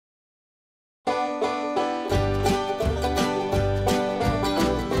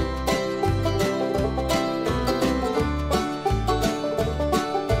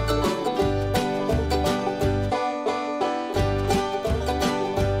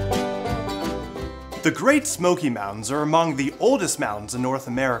The Great Smoky Mountains are among the oldest mountains in North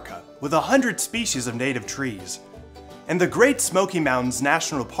America, with 100 species of native trees. And the Great Smoky Mountains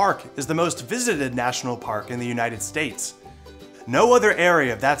National Park is the most visited national park in the United States. No other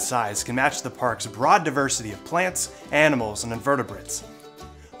area of that size can match the park's broad diversity of plants, animals, and invertebrates.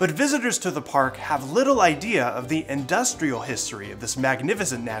 But visitors to the park have little idea of the industrial history of this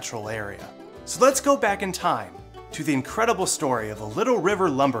magnificent natural area. So let's go back in time to the incredible story of the Little River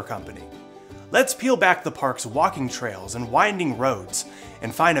Lumber Company. Let's peel back the park's walking trails and winding roads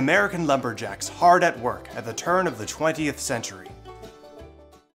and find American lumberjacks hard at work at the turn of the 20th century.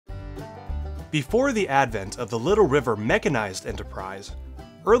 Before the advent of the Little River mechanized enterprise,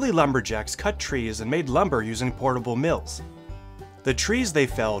 early lumberjacks cut trees and made lumber using portable mills. The trees they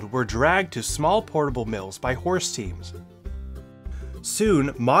felled were dragged to small portable mills by horse teams.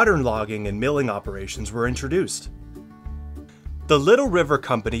 Soon, modern logging and milling operations were introduced. The Little River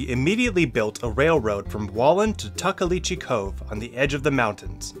Company immediately built a railroad from Wallen to Tuckaleechee Cove on the edge of the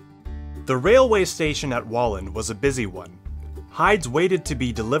mountains. The railway station at Wallen was a busy one. Hides waited to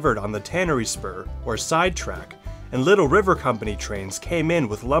be delivered on the Tannery Spur, or side track, and Little River Company trains came in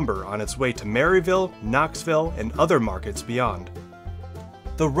with lumber on its way to Maryville, Knoxville, and other markets beyond.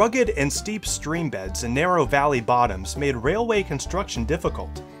 The rugged and steep stream beds and narrow valley bottoms made railway construction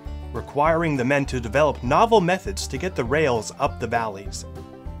difficult, requiring the men to develop novel methods to get the rails up the valleys.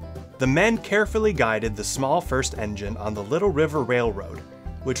 The men carefully guided the small first engine on the Little River Railroad,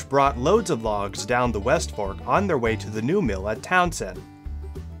 which brought loads of logs down the West Fork on their way to the new mill at Townsend.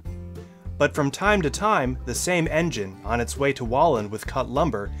 But from time to time, the same engine, on its way to Wallen with cut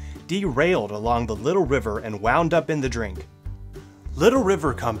lumber, derailed along the Little River and wound up in the drink. Little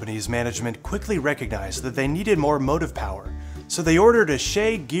River Company's management quickly recognized that they needed more motive power, so they ordered a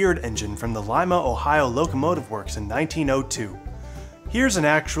Shay geared engine from the Lima, Ohio Locomotive Works in 1902. Here's an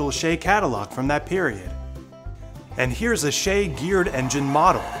actual Shay catalog from that period. And here's a Shay geared engine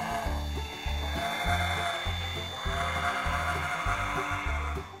model.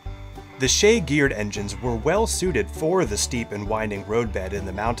 The Shay geared engines were well suited for the steep and winding roadbed in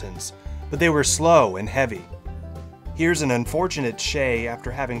the mountains, but they were slow and heavy. Here's an unfortunate Shay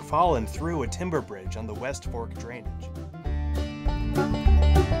after having fallen through a timber bridge on the West Fork drainage.